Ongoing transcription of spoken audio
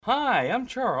Hi, I'm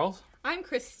Charles. I'm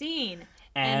Christine.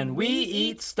 And we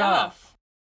eat stuff.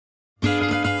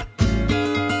 Hi,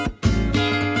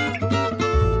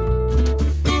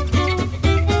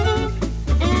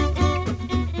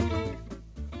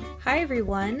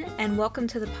 everyone, and welcome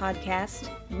to the podcast,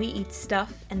 We Eat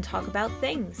Stuff and Talk About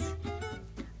Things.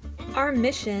 Our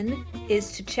mission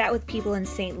is to chat with people in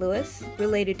St. Louis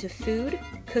related to food,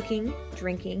 cooking,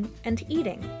 drinking, and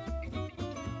eating.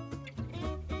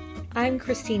 I'm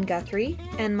Christine Guthrie,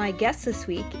 and my guest this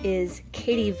week is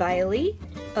Katie Veile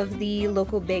of the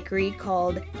local bakery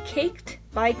called Kaked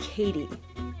by Katie.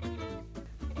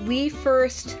 We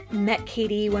first met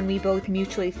Katie when we both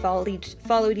mutually followed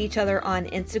each other on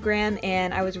Instagram,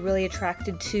 and I was really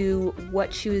attracted to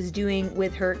what she was doing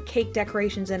with her cake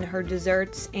decorations and her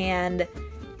desserts. And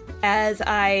as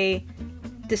I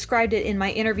described it in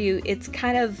my interview, it's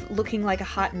kind of looking like a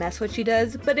hot mess what she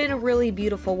does, but in a really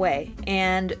beautiful way.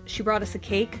 And she brought us a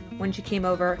cake when she came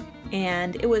over,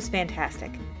 and it was fantastic.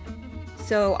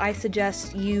 So I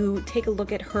suggest you take a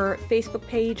look at her Facebook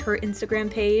page, her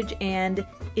Instagram page, and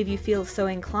if you feel so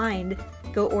inclined,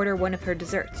 go order one of her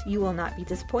desserts. You will not be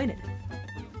disappointed.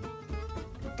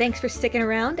 Thanks for sticking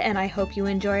around, and I hope you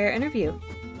enjoy our interview.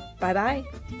 Bye-bye.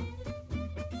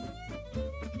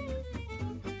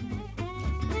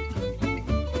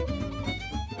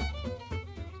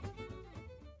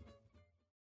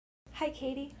 Hi,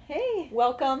 Katie. Hey.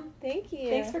 Welcome. Thank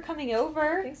you. Thanks for coming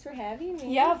over. Thanks for having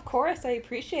me. Yeah, of course. I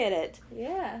appreciate it.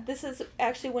 Yeah. This is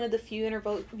actually one of the few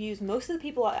interviews. Most of the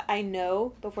people I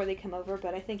know before they come over,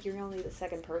 but I think you're only the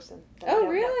second person. Oh,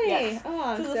 really? Yes. Oh,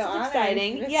 I'm so so honored. This is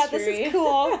exciting. Mystery. Yeah, this is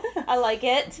cool. I like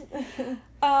it.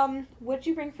 What did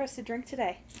you bring for us to drink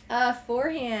today? Four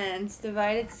Hands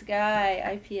Divided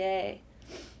Sky IPA.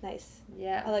 Nice.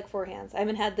 Yeah. I like Four Hands. I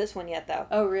haven't had this one yet, though.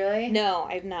 Oh, really? No,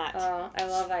 I've not. Oh, I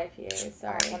love IPAs.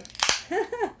 Sorry.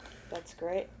 That's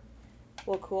great.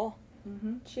 Well, cool.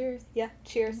 Cheers. Yeah,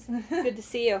 cheers. Good to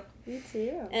see you. You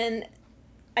too. And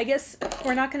I guess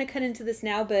we're not going to cut into this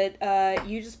now, but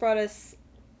you just brought us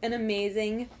an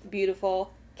amazing,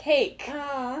 beautiful cake.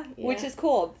 Yeah. Which is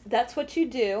cool. That's what you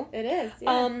do. It is,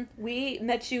 yeah. We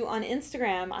met you on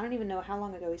Instagram. I don't even know how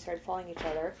long ago we started following each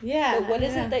other. Yeah. But what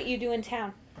is it that you do in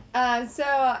town? So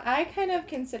I kind of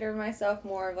consider myself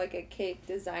more of like a cake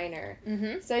designer.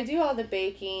 Mm-hmm. So I do all the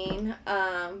baking,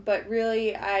 but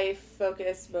really I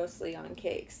focus mostly on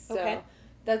cakes. So Okay.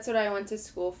 That's what I went to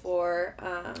school for.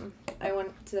 I went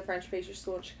to the French pastry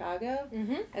school in Chicago,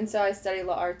 and so I studied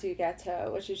l'art du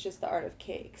gâteau, which is just the art of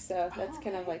cake. So that's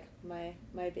kind of like my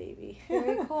baby.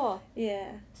 Very cool.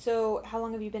 Yeah. So how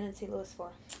long have you been in St. Louis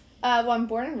for? Well, I'm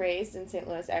born and raised in St.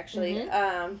 Louis, actually,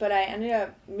 but I ended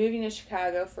up moving to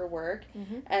Chicago for work,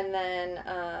 and then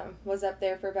was up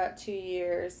there for about 2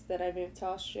 years. Then I moved to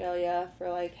Australia for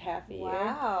like half a year.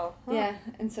 Wow. Huh. Yeah,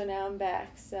 and so now I'm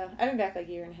back. So I've been back like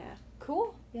a year and a half.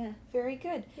 Cool. Yeah. Very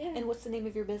good. Yeah. And what's the name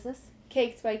of your business?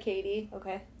 Kaked by Katie.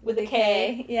 Okay. With a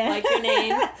K. Yeah. Like your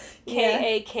name.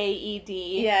 Yeah.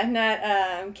 Kaked. Yeah,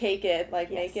 not Kaked,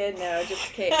 like Yes. naked. No,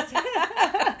 just caked.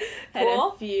 Had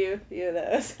Cool. a few of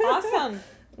those. Awesome.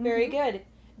 Very good.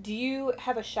 Do you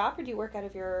have a shop or do you work out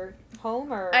of your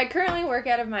home or? I currently work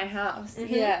out of my house.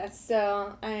 Yeah,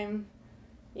 so I'm,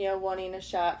 wanting a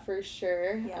shop for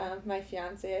sure. Yeah. My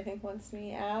fiance, I think, wants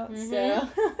me out. Mhm. So.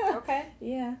 Okay.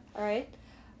 Yeah. All right.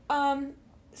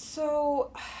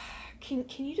 So, can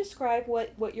you describe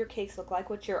what your cakes look like?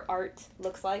 What your art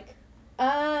looks like?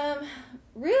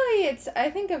 Really, it's, I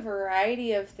think, a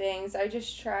variety of things. I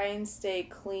just try and stay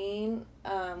clean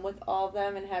with all of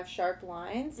them and have sharp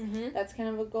lines. That's kind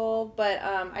of a goal. But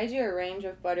I do a range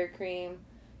of buttercream,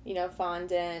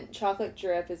 fondant. Chocolate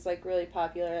drip is, like, really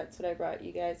popular. That's what I brought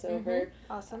you guys over.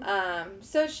 Awesome.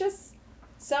 So it's just,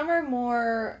 some are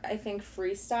more, I think,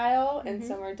 freestyle, and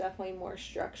some are definitely more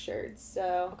structured.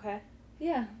 So, Okay.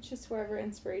 yeah, just wherever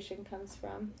inspiration comes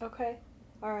from. Okay.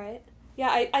 All right.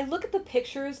 Yeah, I look at the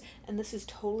pictures, and this is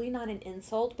totally not an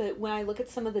insult, but when I look at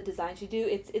some of the designs you do,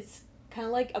 it's kind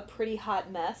of like a pretty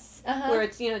hot mess, where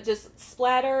it's, just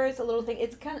splatters, a little thing.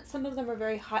 It's kind of, some of them are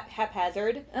very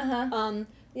haphazard.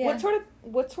 Yeah.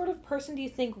 What sort of person do you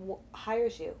think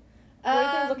hires you? What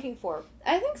are they looking for?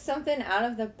 I think something out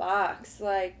of the box.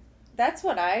 Like, that's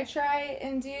what I try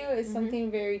and do, is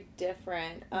something very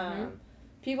different.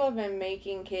 People have been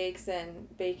making cakes and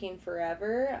baking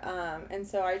forever, and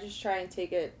so I just try and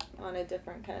take it on a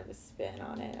different kind of a spin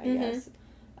on it, I guess.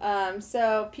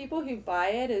 So people who buy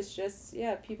it is just,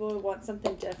 people who want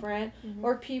something different.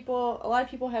 Or a lot of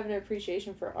people have an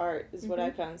appreciation for art is what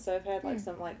I've found. So I've had like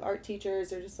some like art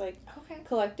teachers or just like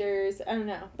collectors. I don't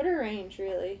know. But a range,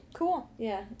 really. Cool.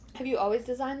 Yeah. Have you always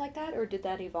designed like that, or did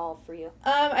that evolve for you?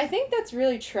 I think that's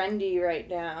really trendy right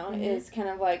now, is kind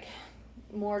of like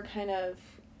more kind of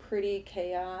pretty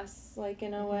chaos, like,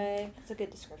 in a way. That's a good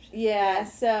description. Yeah,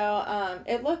 so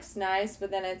it looks nice,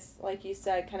 but then it's, like you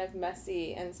said, kind of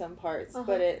messy in some parts,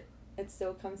 but it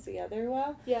still comes together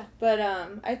well. Yeah. But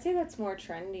I'd say that's more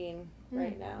trending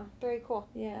right now. Very cool.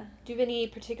 Yeah. Do you have any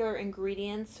particular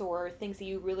ingredients or things that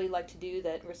you really like to do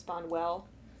that respond well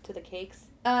to the cakes?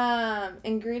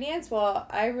 Ingredients, well,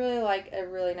 I really like a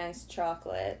really nice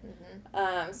chocolate.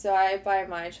 So I buy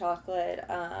my chocolate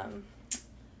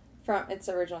it's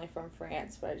originally from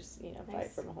France, but I just, buy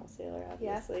it from a wholesaler,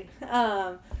 obviously.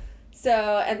 Yeah.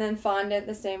 And then fondant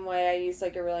the same way. I use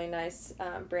like a really nice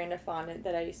brand of fondant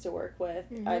that I used to work with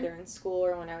either in school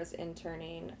or when I was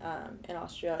interning in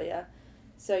Australia.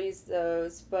 So I use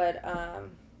those, but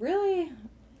really,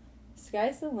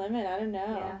 sky's the limit. I don't know.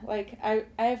 Yeah. Like I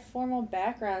have formal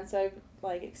background, so I've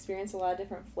like experienced a lot of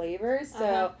different flavors.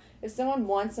 So if someone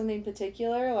wants something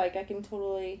particular, like I can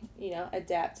totally,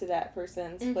 adapt to that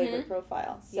person's flavor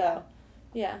profile. So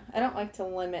yeah, I don't like to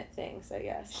limit things, I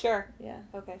guess. Sure. Yeah.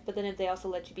 Okay. But then if they also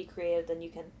let you be creative, then you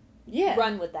can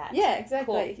run with that. Yeah,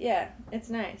 exactly. Cool. Yeah, it's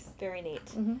nice. Very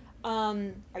neat.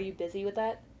 Are you busy with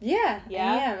that? Yeah, I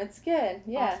am. It's good.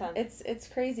 Yeah. Awesome. It's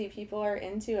crazy. People are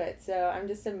into it. So I'm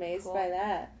just amazed by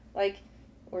that. Like,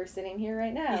 we're sitting here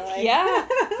right now. Like, yeah,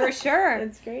 for sure.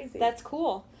 It's crazy. That's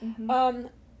cool.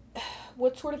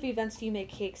 What sort of events do you make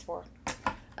cakes for?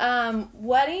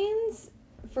 Weddings,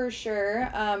 for sure.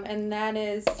 And that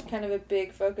is kind of a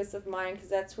big focus of mine because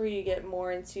that's where you get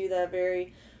more into the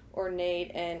very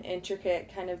ornate and intricate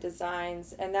kind of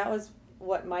designs. And that was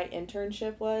what my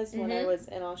internship was when I was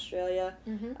in Australia.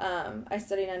 I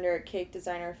studied under a cake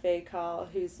designer, Veile,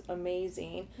 who's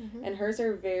amazing. And hers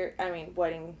are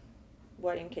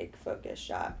wedding cake focused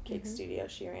shop, cake studio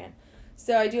she ran.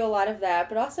 So I do a lot of that,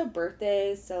 but also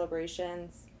birthdays,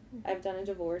 celebrations. I've done a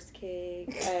divorce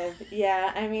cake.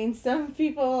 Some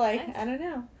people nice. I don't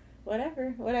know,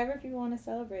 whatever people want to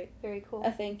celebrate. Very cool.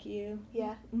 A thank you.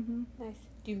 Yeah. Nice.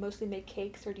 Do you mostly make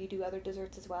cakes or do you do other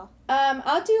desserts as well?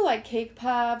 I'll do like cake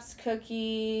pops,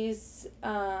 cookies,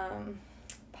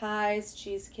 pies,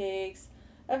 cheesecakes,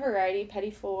 a variety,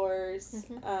 petit fours,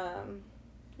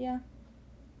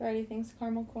 variety things,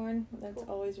 caramel corn. That's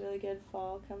always really good.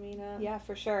 Fall coming up. Yeah,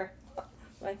 for sure.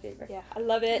 My favorite. Yeah, I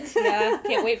love it. Yeah,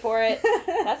 can't wait for it.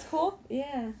 That's cool.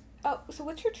 Yeah. Oh, so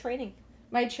what's your training?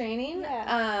 My training?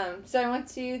 Yeah. So I went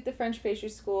to the French pastry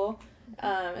school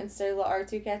and studied L'Art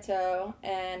du Gâteau,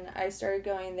 and I started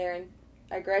going there, and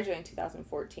I graduated in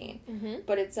 2014.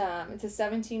 But it's a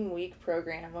 17-week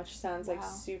program, which sounds like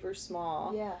super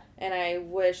small. Yeah. And I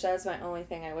wish, that was my only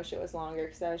thing, I wish it was longer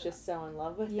because I was just so in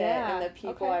love with it, and the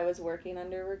people I was working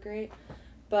under were great.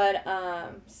 But,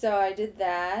 so I did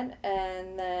that,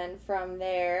 and then from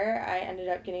there, I ended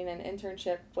up getting an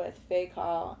internship with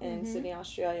Veile in Sydney,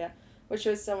 Australia, which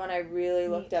was someone I really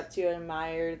looked up to and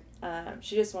admired.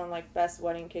 She just won, like, Best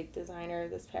Wedding Cake Designer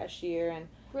this past year, and...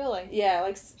 Really? Yeah,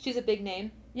 like... She's a big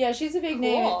name? Yeah, she's a big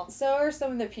name. And so are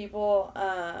some of the people,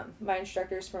 my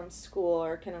instructors from school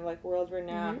are kind of, like,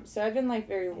 world-renowned. So I've been, like,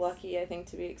 very lucky, I think,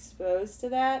 to be exposed to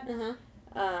that,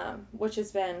 which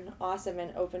has been awesome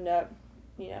and opened up.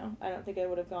 I don't think I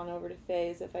would have gone over to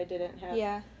FaZe if I didn't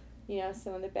have,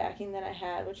 some of the backing that I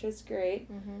had, which was great.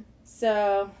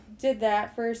 So, did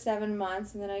that for 7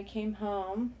 months, and then I came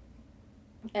home,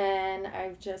 and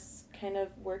I've just kind of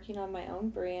working on my own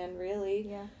brand, really.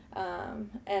 Yeah.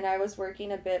 And I was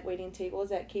working a bit waiting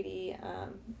tables at Kaked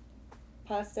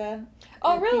Pasta.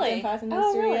 Oh, really? Pizza and Pasta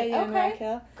Oh, really? in Rock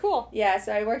Hill. Cool. Yeah,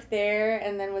 so I worked there,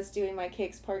 and then was doing my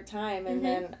cakes part-time, and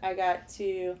then I got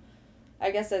to... I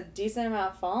guess a decent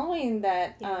amount of following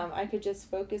that I could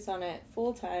just focus on it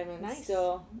full time and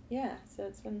still, so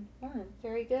it's been fun.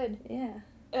 Very good. Yeah.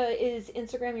 Is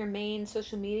Instagram your main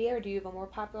social media, or do you have a more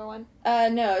popular one?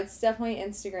 No, it's definitely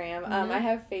Instagram. I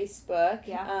have Facebook.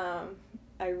 Yeah.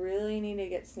 I really need to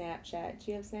get Snapchat.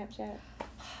 Do you have Snapchat?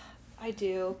 I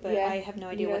do, but I have no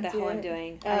idea what the hell I'm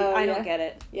doing. Oh, I don't get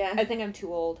it. Yeah. I think I'm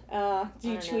too old.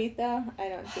 Do you tweet, though? I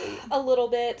don't tweet. A little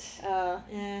bit.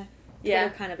 Yeah.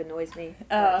 Twitter kind of annoys me.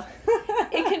 Oh.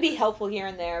 It can be helpful here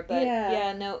and there, but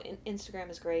Instagram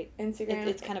is great. Instagram.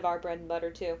 It's kind of our bread and butter,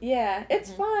 too. Yeah,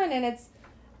 it's fun, and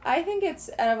I think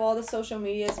it's, out of all the social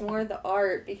media, it's more the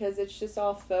art, because it's just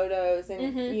all photos,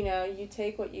 and, you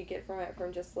take what you get from it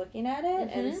from just looking at it,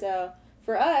 and so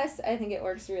for us, I think it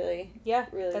works really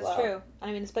really that's well. true.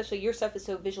 I mean, especially your stuff is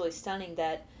so visually stunning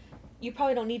that you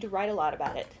probably don't need to write a lot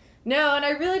about it. No, and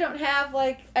I really don't have,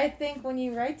 like, I think when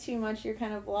you write too much, you're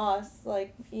kind of lost.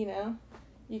 Like, you know,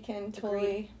 you can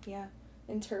totally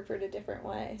interpret a different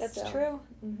way. That's so. true.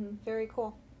 Mm-hmm. Very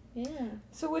cool. Yeah.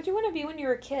 So what did you want to be when you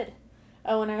were a kid?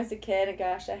 Oh, when I was a kid,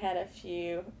 gosh, I had a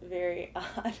few very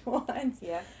odd ones.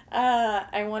 Yeah.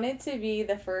 I wanted to be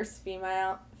the first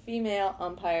female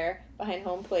umpire behind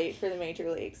home plate for the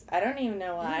major leagues. I don't even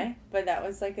know why, but that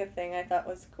was like a thing I thought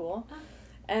was cool.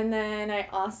 And then I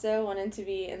also wanted to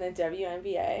be in the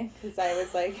WNBA because I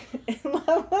was like in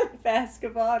love with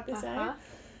basketball at the time.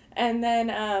 And then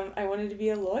I wanted to be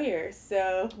a lawyer.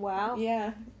 So wow.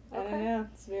 Yeah, I don't know.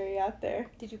 It's very out there.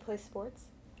 Did you play sports?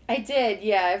 I did,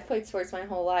 yeah. I've played sports my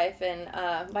whole life, and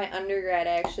my undergrad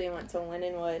I actually went to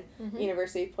Lindenwood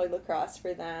University, played lacrosse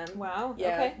for them. Wow,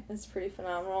 yeah, okay. It's pretty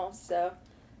phenomenal, so,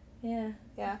 yeah.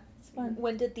 Yeah. It's fun.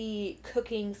 When did the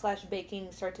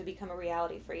cooking/baking start to become a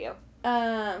reality for you?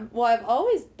 Well, I've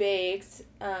always baked,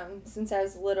 since I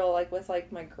was little, like, with,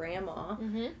 like, my grandma.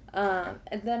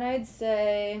 And then I'd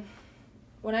say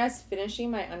when I was finishing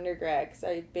my undergrad, because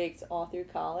I baked all through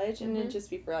college, and it'd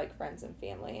just be for, like, friends and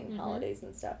family and holidays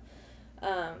and stuff,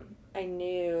 I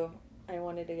knew I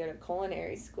wanted to go to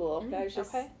culinary school. But I was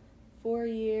just 4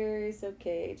 years,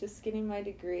 just getting my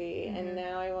degree, and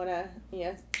now I want to,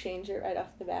 change it right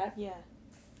off the bat. Yeah.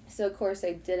 So, of course,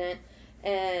 I didn't,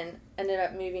 and ended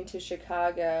up moving to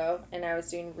Chicago, and I was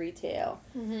doing retail,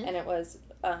 and it was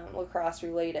lacrosse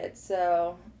related.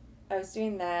 So I was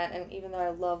doing that, and even though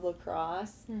I love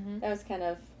lacrosse, that was kind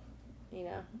of,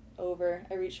 over.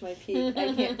 I reached my peak.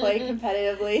 I can't play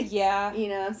competitively. Yeah.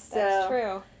 So. That's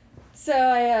true. So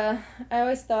I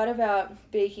always thought about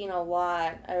baking a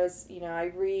lot.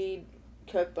 I read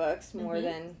cookbooks more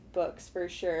than books for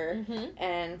sure,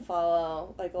 and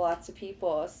follow, like, lots of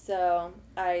people. So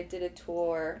I did a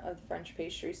tour of the French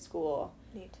pastry school.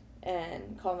 Neat.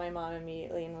 And called my mom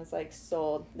immediately and was like,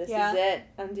 sold. This is Yeah. it.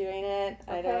 I'm doing it.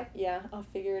 Okay. I'll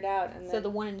figure it out. And so then, the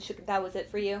one in that was it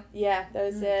for you? Yeah, that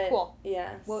was it. Cool.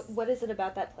 Yeah. What is it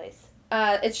about that place?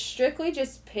 It's strictly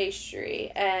just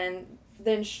pastry, and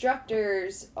the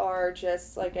instructors are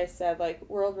just, like I said, like,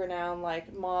 world-renowned,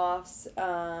 like, Moffs,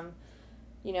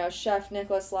 Chef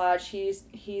Nicholas Lodge,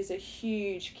 he's a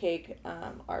huge cake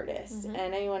artist, and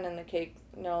anyone in the cake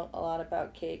know a lot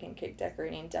about cake and cake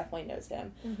decorating definitely knows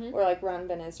him. Or, like, Ron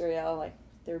Ben Israel, like,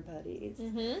 they're buddies.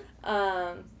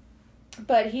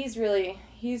 But he's really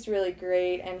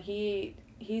great, and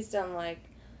he's done, like,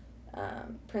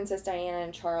 Princess Diana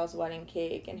and Charles' wedding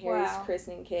cake and Harry's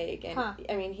christening cake, and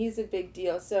I mean, he's a big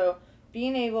deal. So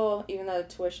being able, even though the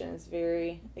tuition is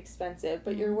very expensive,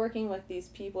 but you're working with these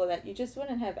people that you just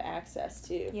wouldn't have access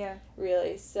to. Yeah.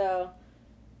 Really. So,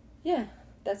 yeah,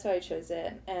 that's why I chose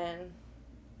it. And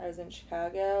I was in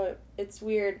Chicago. It's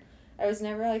weird. I was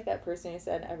never, like, that person who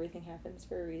said everything happens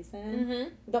for a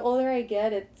reason. The older I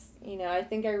get, it's, I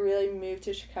think I really moved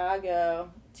to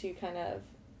Chicago to kind of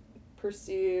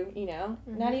pursue,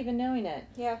 not even knowing it.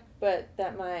 Yeah. But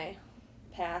that my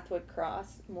path would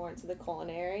cross more into the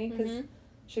culinary, because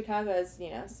Chicago has,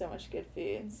 so much good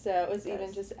food. So it was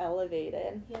even just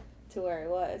elevated to where I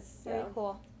was. So. Very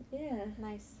cool. Yeah.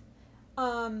 Nice.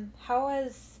 How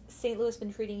has St. Louis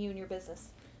been treating you in your business?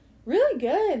 Really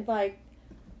good. Like,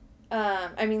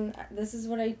 I mean, this is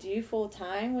what I do full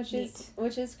time, which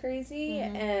is crazy,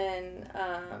 and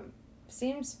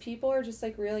seems people are just,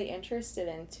 like, really interested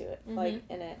into it, like,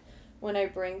 in it. When I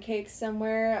bring cakes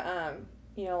somewhere,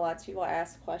 lots of people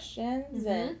ask questions,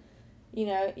 and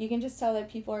you can just tell that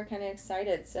people are kind of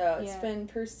excited. So it's been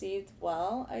perceived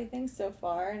well, I think, so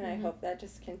far, and I hope that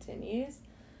just continues.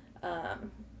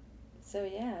 So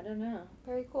yeah, I don't know.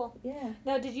 Very cool. Yeah.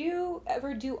 Now, did you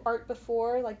ever do art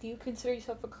before? Like, do you consider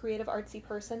yourself a creative, artsy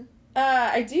person?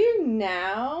 I do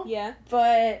now. Yeah.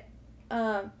 But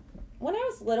when I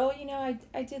was little,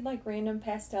 I did, like, random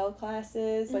pastel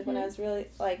classes, like, when I was really,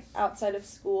 like, outside of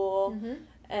school.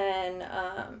 And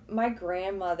my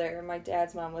grandmother, my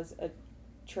dad's mom, was a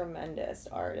tremendous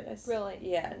artist. Really?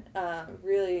 Yeah.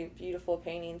 Really beautiful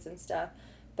paintings and stuff.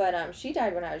 But she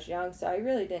died when I was young, so I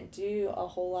really didn't do a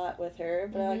whole lot with her.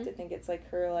 But I like to think it's, like,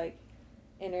 her, like,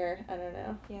 inner, I don't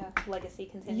know. Yeah, legacy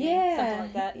continuing, something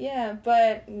like that. Yeah,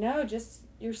 but no, just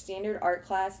your standard art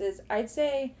classes. I'd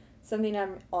say something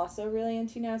I'm also really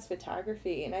into now is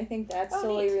photography, and I think that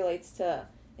solely relates to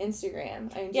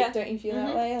Instagram. I mean, don't you feel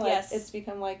that way? Like, yes. It's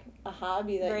become, like, a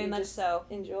hobby that very you much just so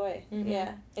enjoy.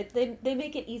 Yeah. They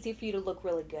make it easy for you to look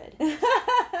really good.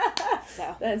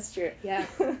 So. That's true. Yeah.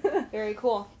 Very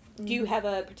cool. Do you have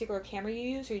a particular camera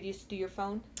you use, or do you just do your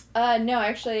phone? No,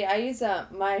 actually, I use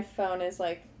my phone is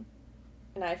like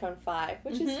an iPhone 5,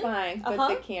 which is fine, but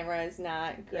the camera is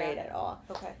not great at all.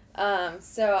 Okay.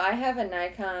 So I have a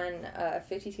Nikon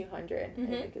 5200, I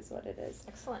think is what it is.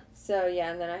 Excellent. So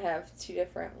yeah, and then I have 2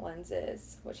 different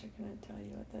lenses, which I couldn't tell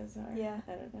you what those are. Yeah.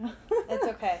 I don't know. It's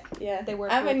okay. Yeah. They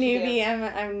work. I'm for a what you newbie.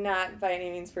 do. I'm not by any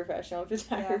means professional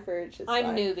photographer. It's just I'm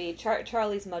fun. newbie.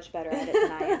 Charlie's much better at it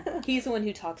than I am. He's the one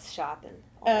who talks shop and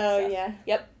all that stuff. Yeah.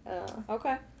 Yep. Oh.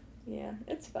 Okay. Yeah,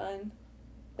 it's fun.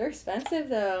 They're expensive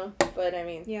though, but I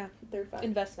mean, they're fun.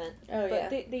 Investment. Oh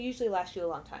but yeah. they usually last you a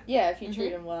long time. Yeah, if you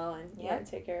treat them well and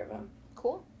take care of them.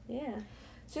 Cool. Yeah.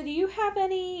 So do you have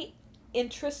any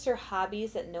interests or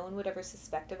hobbies that no one would ever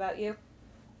suspect about you?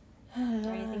 Or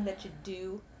anything that you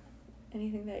do?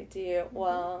 Anything that I do?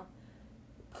 Well,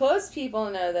 close people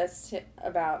know this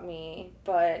about me,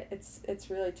 but it's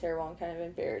really terrible. I'm kind of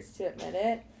embarrassed to admit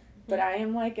it. But I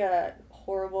am like a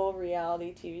horrible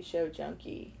reality TV show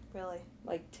junkie. Really?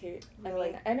 Like, Really? I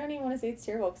mean, I don't even want to say it's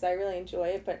terrible because I really enjoy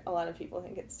it, but a lot of people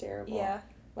think it's terrible. Yeah.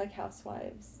 Like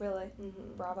Housewives. Really?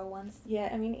 Mm-hmm. Bravo ones? Yeah,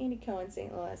 I mean, Andy Cohen,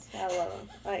 St. Louis. I love him.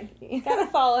 Like,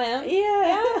 Gotta follow him.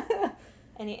 Yeah.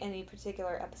 Any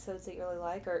particular episodes that you really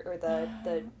like, or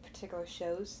the particular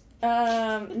shows?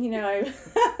 You know,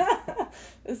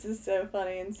 this is so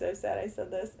funny and so sad I said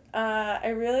this. I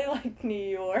really like New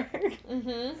York.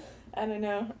 I don't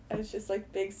know. It's just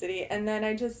like big city. And then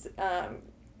I just,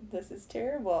 this is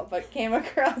terrible, but came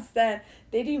across that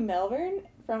they do Melbourne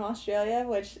from Australia,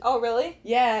 which... Oh, really?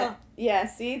 Yeah. Huh. Yeah,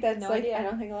 see? That's No like, idea. I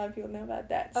don't think a lot of people know about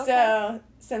that. Okay. So,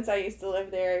 since I used to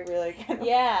live there, I really kind of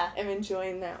am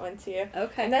enjoying that one too.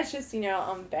 Okay. And that's just, you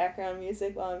know, background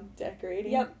music while I'm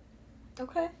decorating. Yep.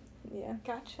 Okay. Yeah.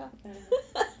 Gotcha.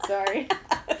 Sorry.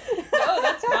 No,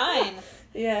 that's fine.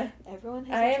 Yeah. Everyone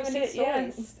has interesting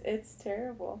stories. Yeah, it's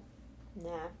terrible.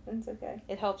 Nah. It's okay.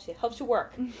 It helps you. Helps you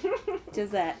work.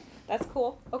 Does that. That's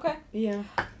cool. Okay. Yeah.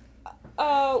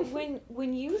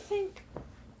 When you think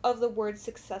of the word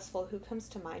successful, who comes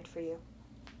to mind for you?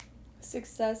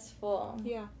 Successful.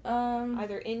 Yeah. Either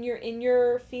Either in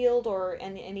your field or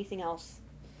anything else.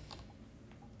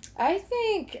 I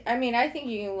think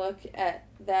you can look at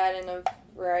that in a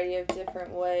variety of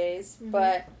different ways,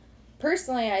 but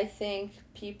personally I think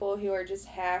people who are just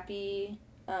happy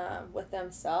with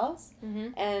themselves,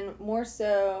 and more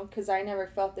so because I never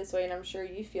felt this way, and I'm sure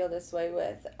you feel this way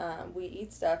with We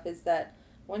Eat Stuff, is that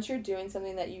once you're doing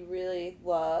something that you really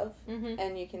love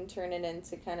and you can turn it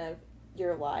into kind of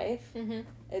your life,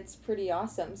 it's pretty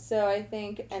awesome. So I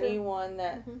think anyone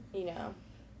that you know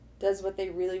does what they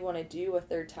really want to do with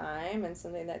their time and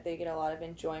something that they get a lot of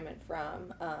enjoyment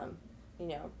from, you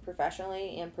know,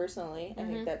 professionally and personally, I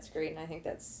think that's great, and I think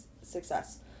that's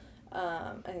success.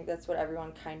 I think that's what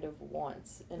everyone kind of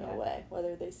wants in a way,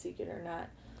 whether they seek it or not.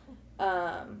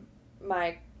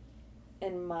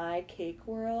 In my cake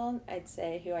world, I'd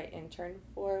say who I interned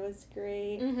for was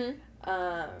great.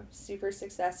 Super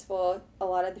successful. A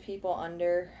lot of the people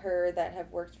under her that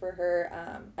have worked for her,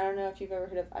 I don't know if you've ever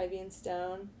heard of Ivy and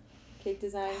Stone Cake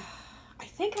Design. I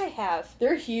think I have.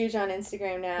 They're huge on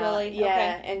Instagram now. Really?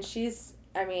 Yeah, Okay. and she's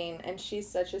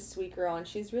such a sweet girl, and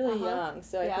she's really young,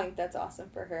 so I think that's awesome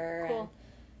for her. Cool. And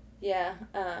yeah.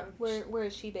 Where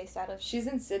is she based out of? She's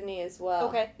in Sydney as well.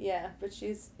 Okay. Yeah, but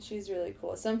she's really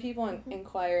cool. Some people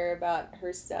inquire about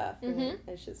her stuff, and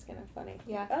it's just kind of funny.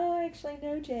 Yeah. Like, oh, I actually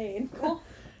know Jade. Cool.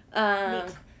 Neat.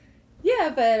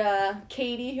 Yeah, but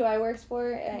Katie, who I worked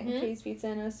for at Katie's Pizza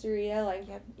in Osteria, like,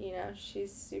 you know,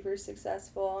 she's super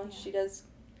successful, and she does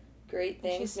great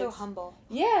things. And she's so humble.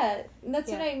 Yeah,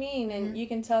 that's what I mean, and you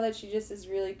can tell that she just is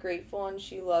really grateful, and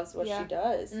she loves what she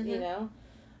does, you know?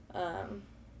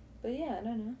 But yeah, I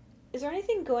don't know. Is there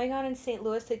anything going on in St.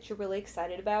 Louis that you're really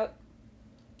excited about?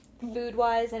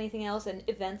 Food-wise, anything else, and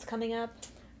events coming up?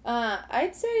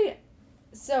 I'd say,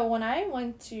 so when I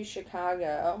went to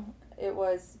Chicago, it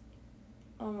was,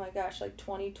 oh my gosh, like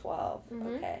 2012,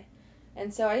 okay.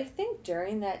 And so I think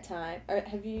during that time,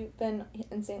 have you been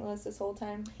in St. Louis this whole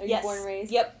time? Are you born and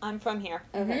raised? Yep, I'm from here.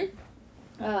 Okay.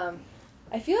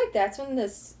 I feel like that's when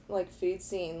this, like, food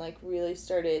scene, like, really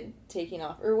started taking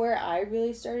off. Or where I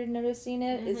really started noticing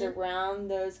it is around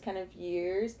those kind of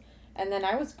years. And then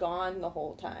I was gone the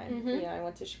whole time. You know, I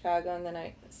went to Chicago and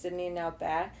then Sydney and now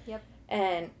back. Yep.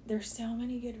 And there's so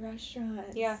many good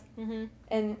restaurants. Yeah.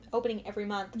 And opening every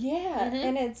month. yeah,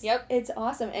 and it's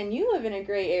awesome. And you live in a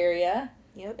great area.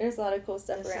 Yep. There's a lot of cool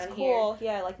stuff This around is here. cool.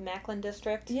 Yeah, like Macklin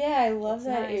District. Yeah, I love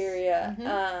that nice.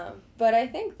 area. But I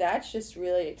think that's just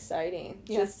really exciting.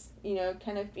 Yeah. Just, you know,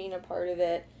 kind of being a part of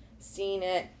it, seeing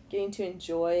it, getting to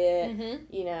enjoy it.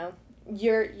 You know,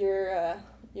 you're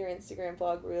your Instagram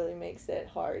blog really makes it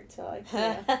hard to like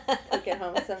cook at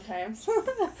home sometimes.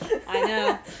 I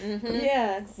know. Mm-hmm.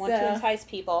 Yeah. Want to entice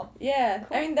people. Yeah.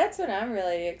 Cool. I mean, that's what I'm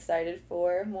really excited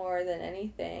for more than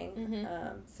anything,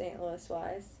 St. Louis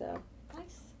wise. So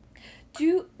nice.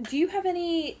 Do you have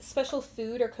any special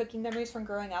food or cooking memories from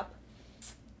growing up?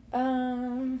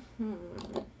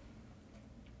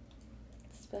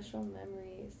 Special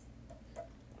memories.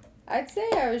 I'd say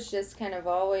I was just kind of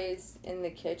always in the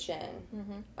kitchen.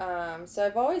 So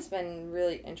I've always been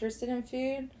really interested in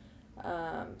food.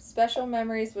 Special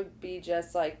memories would be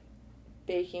just like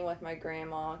baking with my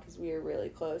grandma because we were really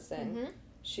close and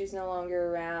she's no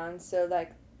longer around. So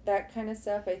like that kind of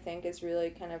stuff I think is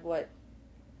really kind of what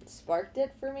sparked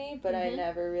it for me, but I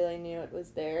never really knew it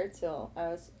was there till I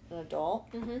was an adult.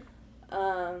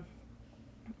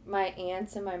 My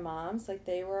aunts and my moms, like,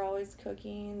 they were always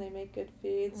cooking. They make good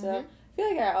food. So I feel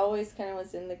like I always kind of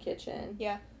was in the kitchen.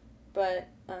 Yeah. But,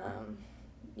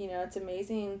 you know, it's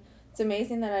amazing. It's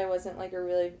amazing that I wasn't, like, a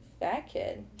really fat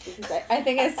kid. Because I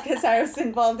think it's because I was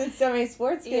involved in so many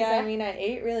sports. Because, I mean, I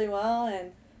ate really well,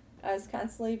 and I was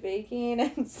constantly baking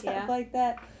and stuff like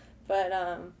that. But,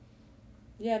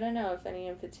 yeah, I don't know if any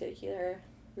in particular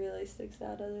really sticks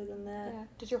out other than that. Yeah.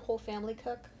 Does your whole family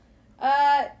cook?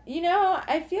 You know,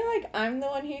 I feel like I'm the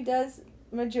one who does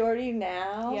majority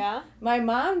now. Yeah. My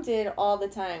mom did all the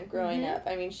time growing up.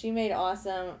 I mean, she made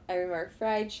awesome, I remember,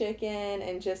 fried chicken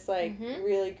and just, like,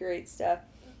 really great stuff.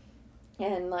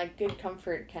 And, like, good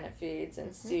comfort kind of foods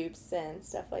and soups and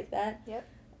stuff like that. Yep.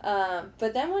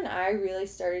 But then when I really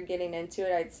started getting into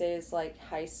it, I'd say it was, like,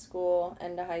 high school,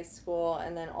 end of high school,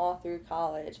 and then all through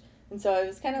college. And so it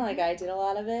was kind of like I did a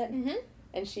lot of it.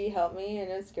 And she helped me, and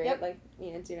it was great, like,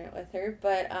 you know, doing it with her.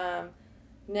 But,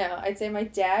 no, I'd say my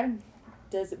dad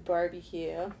does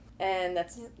barbecue, and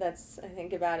that's I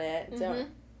think, about it. Don't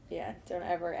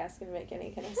ever ask him to make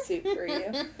any kind of soup for you.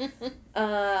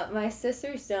 My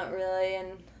sisters don't really,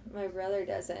 and my brother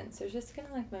doesn't. So it's just kind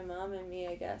of like my mom and me,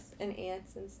 I guess, and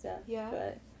aunts and stuff. Yeah.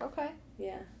 But, okay.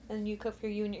 Yeah. And you cook for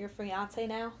you and your fiance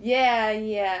now?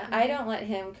 Yeah. I don't let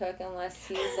him cook unless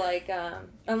he's like,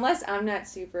 unless I'm not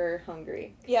super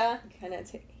hungry. Yeah.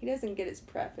 He doesn't get his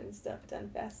prep and stuff done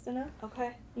fast enough.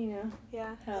 Okay. You know.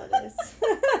 Yeah. How it is.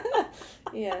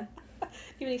 Yeah. Do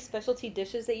you have any specialty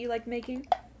dishes that you like making?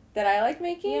 That I like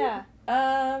making? Yeah.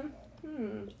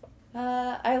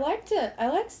 I like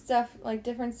stuff, like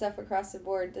different stuff across the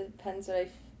board. Depends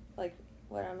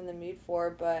what I'm in the mood for,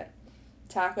 but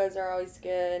tacos are always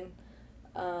good.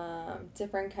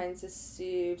 Different kinds of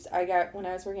soups. When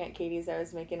I was working at Katie's, I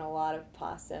was making a lot of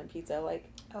pasta and pizza. Like,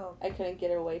 I couldn't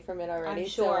get away from it already, I'm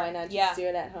sure. so why not just do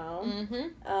it at home?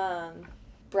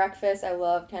 Breakfast, I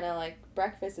love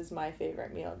breakfast is my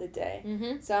favorite meal of the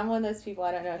day. So I'm one of those people,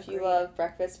 I don't know if you love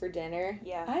breakfast for dinner.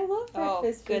 Yeah. I love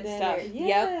breakfast for good dinner. stuff. Yeah.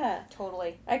 Yep,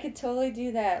 totally. I could totally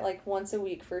do that, like, once a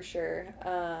week for sure.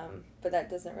 But that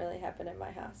doesn't really happen in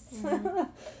my house.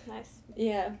 Nice.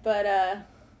 Yeah, but,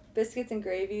 biscuits and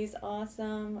gravy's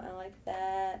awesome. I like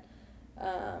that.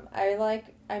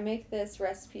 I make this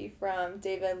recipe from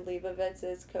David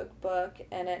Leibovitz's cookbook,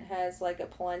 and it has, like, a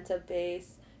polenta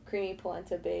base, creamy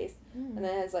polenta base, and then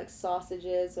it has, like,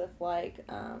 sausages with, like,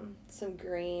 some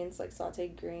greens, like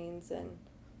sauteed greens, and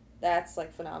that's,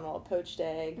 like, phenomenal. A poached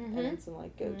egg, and then some,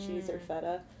 like, goat cheese or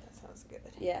feta. That sounds good.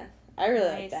 Yeah, I really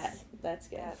like that. That's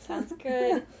good. That sounds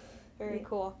good. Very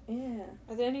cool. Yeah.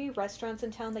 Are there any restaurants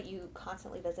in town that you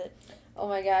constantly visit? Oh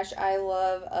my gosh, I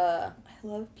love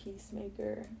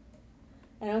Peacemaker.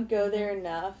 I don't go there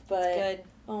enough, but it's good.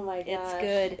 Oh my gosh, it's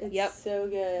good. It's so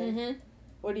good.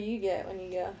 What do you get when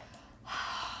you go?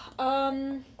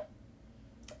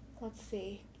 Let's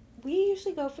see. We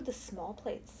usually go for the small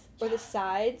plates or the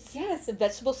sides. Yes, the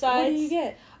vegetable sides. What do you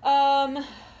get?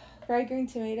 Fried green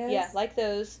tomatoes? Yeah, like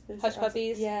those. Hush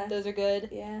puppies. Awesome. Yeah. Those are good.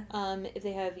 Yeah. If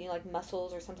they have, like,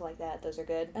 mussels or something like that, those are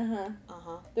good.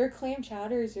 Their clam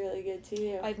chowder is really good,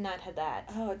 too. I've not had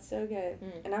that. Oh, it's so good.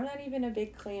 And I'm not even a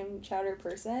big clam chowder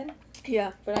person.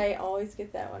 Yeah. But I always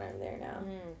get that when I'm there now.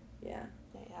 Yeah.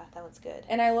 Yeah, that one's good.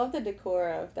 And I love the decor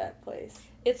of that place.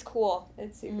 It's cool.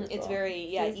 It's super cool. It's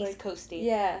very, East Coasty.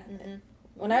 Yeah.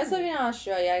 When I was living in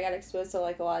Australia, I got exposed to,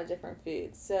 like, a lot of different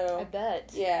foods. So I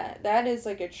bet. Yeah, that is,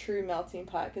 like, a true melting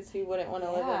pot, because who wouldn't want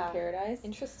to live in paradise?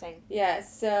 Interesting. Yeah,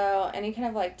 so any kind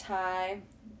of, like, Thai,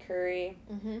 curry,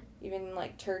 even,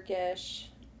 like, Turkish.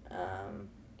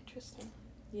 Interesting.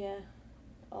 Yeah,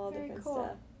 all Very different cool.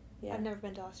 stuff. Yeah. I've never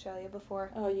been to Australia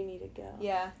before. Oh, you need to go.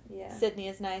 Yeah. Yeah. Sydney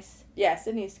is nice. Yeah,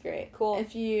 Sydney's great. Cool.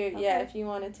 If you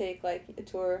want to take, like, a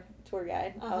tour tour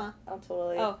guide. Uh-huh. I'll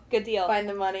totally good deal. find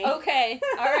the money. Okay,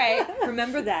 all right.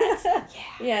 Remember that.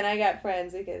 Yeah, and I got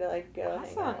friends we could like go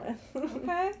hang Awesome. out with.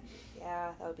 Okay.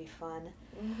 Yeah, that would be fun.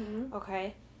 Mm-hmm.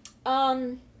 Okay.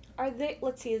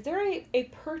 Let's see, is there a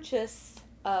purchase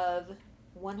of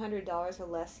 $100 or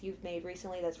less you've made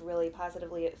recently that's really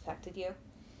positively affected you?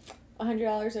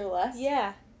 $100 or less?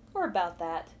 Yeah, or about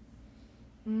that.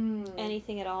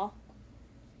 Anything at all?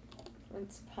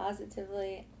 It's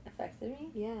positively affected me?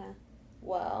 Yeah.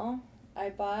 Well, I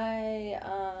buy,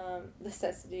 this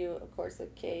has to do, of course,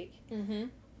 with cake. Mm-hmm.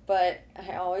 But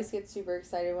I always get super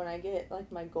excited when I get,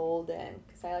 like, my gold in,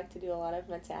 because I like to do a lot of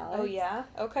metallics. Oh, yeah?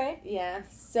 Okay. Yeah,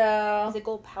 so... Is it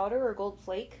gold powder or gold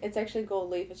flake? It's actually gold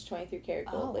leaf. It's 23 karat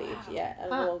gold leaf. Wow. Yeah,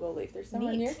 edible gold leaf. There's some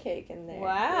on Neat. your cake in there. Wow.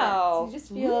 Yeah, so you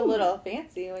just feel a Ooh. little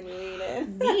fancy when you eat it.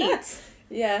 Neat.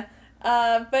 Yeah.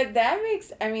 But that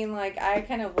makes, I mean, like, I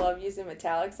kind of love using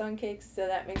metallics on cakes, so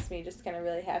that makes me just kind of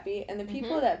really happy. And the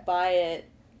people that buy it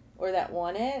or that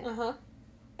want it, Uh-huh.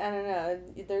 I don't know,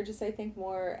 they're just, I think,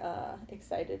 more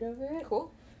excited over it.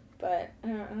 Cool. But I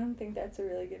don't think that's a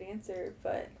really good answer,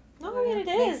 but... No, I mean, it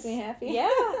makes is. me happy.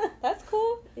 Yeah, that's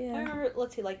cool. Yeah. I remember,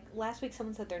 let's see, like, last week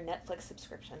someone said their Netflix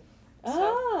subscription.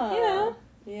 Oh. You know.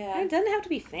 Yeah. It doesn't have to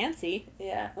be fancy.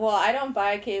 Yeah. Well, I don't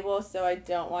buy cable, so I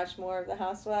don't watch more of the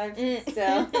Housewives.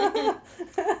 So.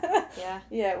 Yeah.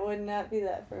 Yeah, it would not be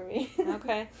that for me.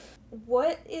 Okay.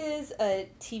 What is a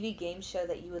TV game show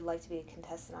that you would like to be a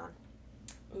contestant on?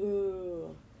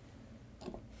 Ooh.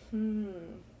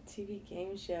 TV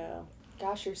game show.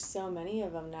 Gosh, there's so many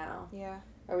of them now. Yeah.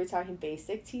 Are we talking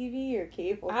basic TV or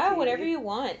cable TV? Whatever you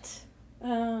want.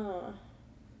 Oh.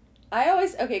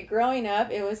 Growing up,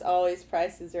 it was always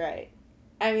Price is Right.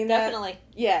 I mean, Definitely.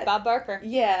 Yeah. Bob Barker.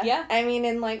 Yeah. Yeah. I mean,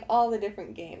 in, like, all the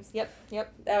different games. Yep.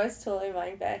 That was totally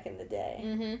mine back in the day.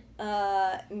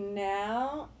 Mm-hmm.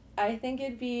 Now, I think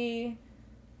it'd be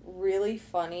really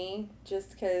funny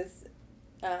just because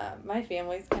my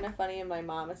family's kind of funny and my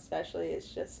mom especially is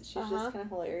she's just kind of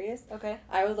hilarious. Okay.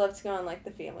 I would love to go on, like,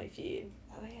 the Family Feud.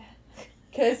 Oh, yeah.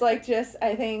 Because, like,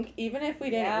 I think, even if we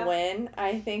didn't Yeah. win,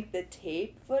 I think the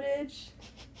tape footage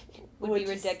Would be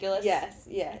ridiculous. Yes,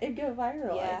 yeah. It'd go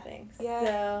viral, Yeah. I think. Yeah.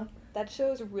 So, That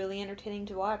show is really entertaining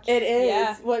to watch. it is.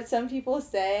 Yeah. What some people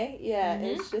say, yeah,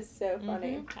 Mhm. it's just so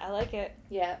funny. Mm-hmm. I like it.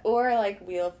 Yeah, or, like,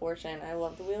 Wheel of Fortune. I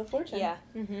love the Wheel of Fortune. Yeah.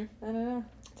 Mm-hmm. I don't know.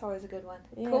 It's always a good one.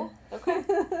 Yeah. Cool. Okay.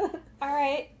 All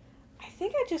right. I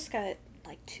think I just got,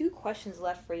 like, 2 questions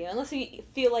left for you, unless you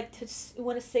feel like you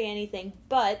want to say anything.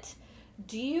 But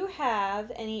do you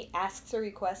have any asks or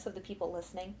requests of the people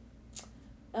listening?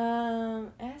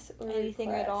 Ask or Anything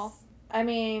request. at all? I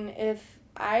mean, if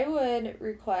I would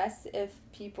request if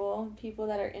people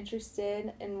that are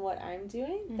interested in what I'm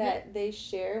doing, that they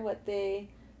share what they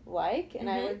like, and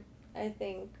I would, I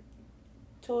think,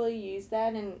 totally use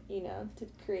that and, to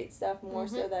create stuff more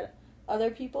so that other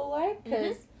people like,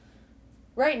 because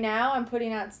right now I'm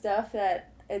putting out stuff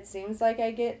that it seems like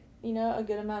I get, a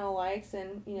good amount of likes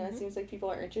and, it seems like people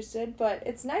are interested, but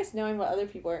it's nice knowing what other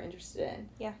people are interested in.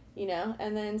 Yeah.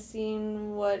 And then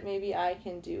seeing what maybe I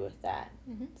can do with that.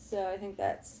 So I think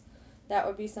that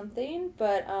would be something,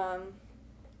 but,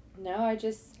 no, I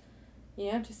just,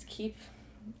 just keep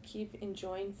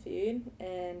enjoying food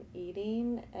and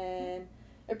eating and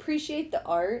appreciate the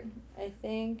art. I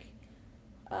think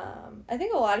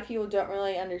a lot of people don't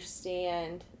really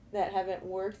understand that haven't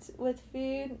worked with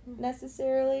food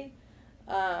necessarily,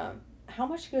 how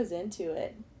much goes into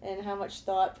it and how much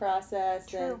thought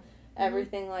process and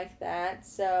everything like that.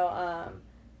 So,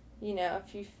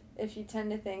 if you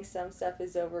tend to think some stuff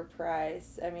is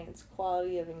overpriced, I mean, it's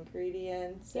quality of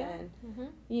ingredients and,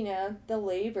 the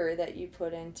labor that you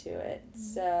put into it.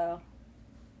 So,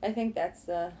 I think that's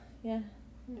I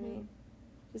mean,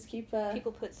 just keep...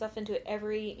 people put stuff into it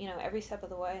every step of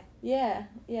the way. Yeah.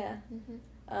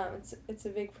 It's a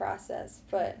big process,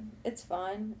 but it's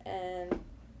fun, and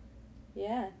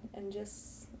and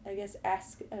just, I guess,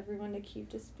 ask everyone to keep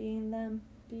just being them,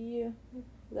 be you.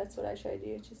 That's what I try to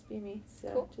do, just be me. So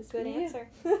Cool. just Good be answer.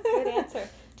 you. Good answer.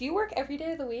 Do you work every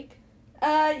day of the week?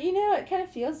 It kind of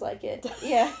feels like it.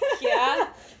 Yeah. Yeah?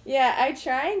 Yeah, I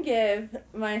try and give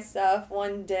myself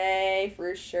one day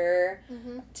for sure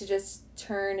to just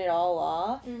turn it all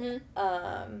off.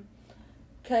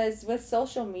 Because with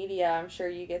social media, I'm sure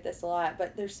you get this a lot,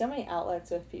 but there's so many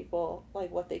outlets with people,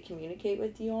 like what they communicate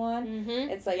with you on.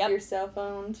 It's like your cell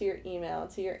phone to your email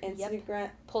to your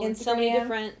Instagram. Pulling so many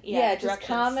different just directions.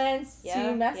 comments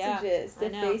to messages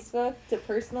to Facebook to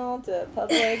personal to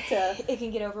public to... It can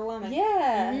get overwhelming.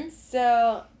 Yeah.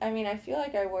 So, I mean, I feel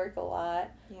like I work a lot.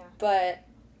 Yeah. But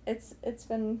It's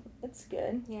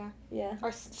good. Yeah. Yeah.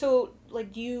 So,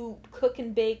 like, do you cook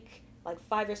and bake, like,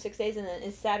 5 or 6 days, and then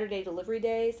is Saturday delivery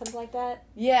day, something like that?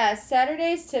 Yeah,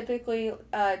 Saturdays typically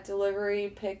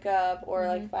delivery, pickup, or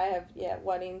like if I have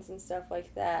weddings and stuff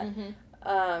like that.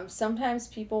 Sometimes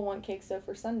people want cake dough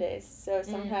for Sundays, so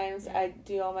sometimes I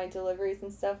do all my deliveries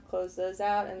and stuff, close those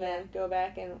out, and then go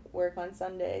back and work on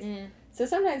Sundays. So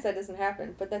sometimes that doesn't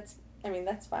happen, but that's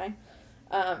fine.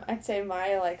 I'd say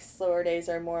my like slower days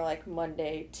are more like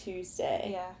Monday, Tuesday.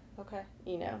 Yeah. Okay.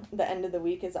 You know, the end of the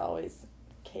week is always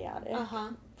chaotic.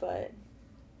 But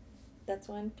that's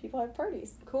when people have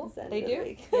parties. Cool. The end they of do. The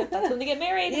week. Yep, that's when they get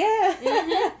married.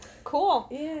 Yeah. Cool.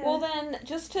 Yeah. Well then,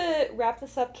 just to wrap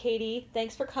this up, Katie,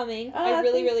 thanks for coming. Oh, I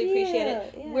really, thank really appreciate you.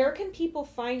 it. Yeah. Where can people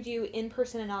find you in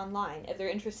person and online if they're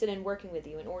interested in working with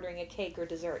you and ordering a cake or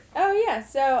dessert? Oh yeah,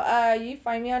 so you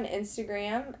find me on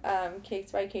Instagram,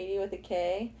 Kaked by Katie with a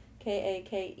K,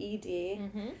 Kaked.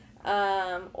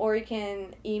 Or you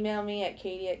can email me at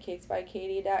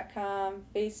katie@cakedbykatie.com.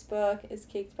 Facebook is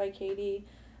Kaked by Katie.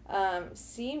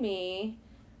 See me.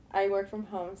 I work from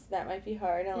home, so that might be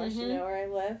hard unless you know where I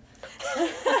live. You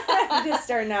just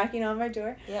start knocking on my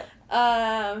door. Yep.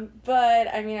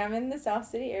 But I mean, I'm in the South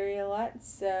City area a lot,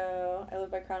 so I live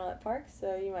by Cronolette Park,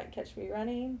 so you might catch me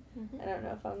running. I don't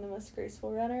know if I'm the most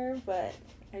graceful runner, but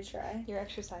I try. You're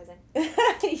exercising.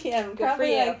 Yeah, I'm Good probably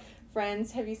for you. like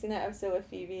Friends. Have you seen that episode with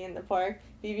Phoebe in the park?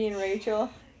 Phoebe and Rachel.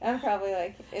 I'm probably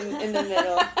like in the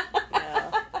middle.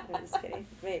 No, I'm just kidding.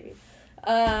 Maybe.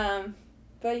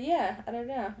 But yeah, I don't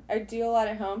know. I do a lot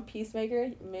at home. Peacemaker.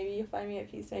 Maybe you'll find me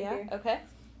at Peacemaker. Yeah. Okay.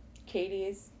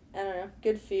 Katie's. I don't know.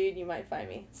 Good food. You might find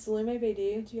me. Salume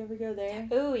Beidou. Do you ever go there?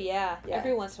 Oh yeah. Yeah.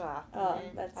 Every once in a while. Oh,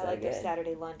 that's so I like good. their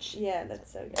Saturday lunch. Yeah,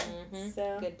 that's so good.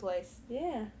 So Good place.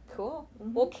 yeah. Cool.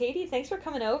 Well, Katie, thanks for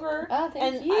coming over. Oh,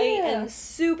 thank you. And I am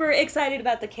super excited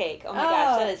about the cake. Oh my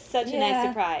gosh, that is such a nice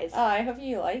surprise. Oh, I hope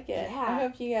you like it. Yeah. I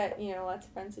hope you get, lots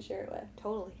of friends to share it with.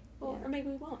 Totally. Well, Yeah. or maybe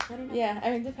we won't. I don't know. Yeah,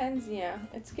 I mean, it depends,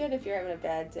 It's good if you're having a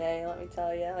bad day, let me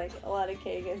tell you. Like, a lot of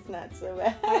cake is not so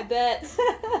bad. I bet.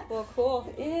 Well,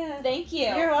 cool. Yeah. Thank you.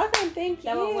 You're welcome. Thank you.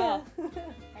 That went well.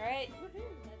 All right.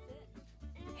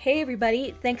 Hey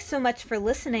everybody, thanks so much for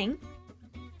listening.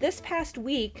 This past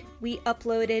week, we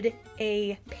uploaded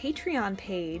a Patreon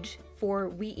page for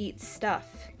We Eat Stuff.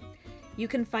 You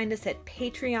can find us at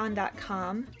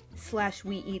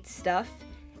patreon.com/weeatstuff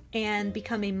and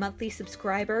become a monthly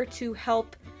subscriber to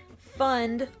help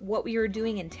fund what we are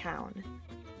doing in town.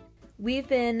 We've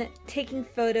been taking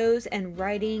photos and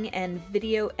writing and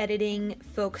video editing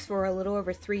folks for a little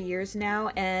over 3 years now,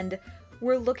 and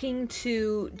we're looking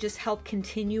to just help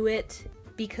continue it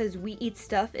because We Eat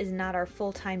Stuff is not our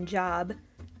full-time job.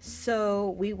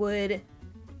 So we would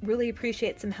really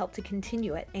appreciate some help to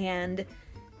continue it. And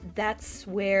that's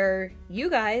where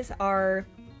you guys are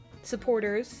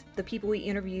supporters, the people we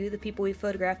interview, the people we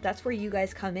photograph, that's where you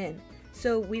guys come in.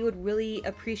 So we would really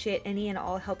appreciate any and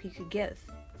all help you could give.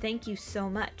 Thank you so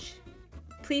much.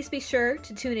 Please be sure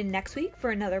to tune in next week for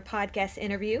another podcast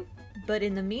interview. But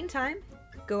in the meantime,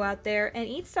 go out there and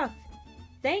eat stuff.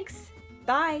 Thanks.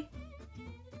 Bye.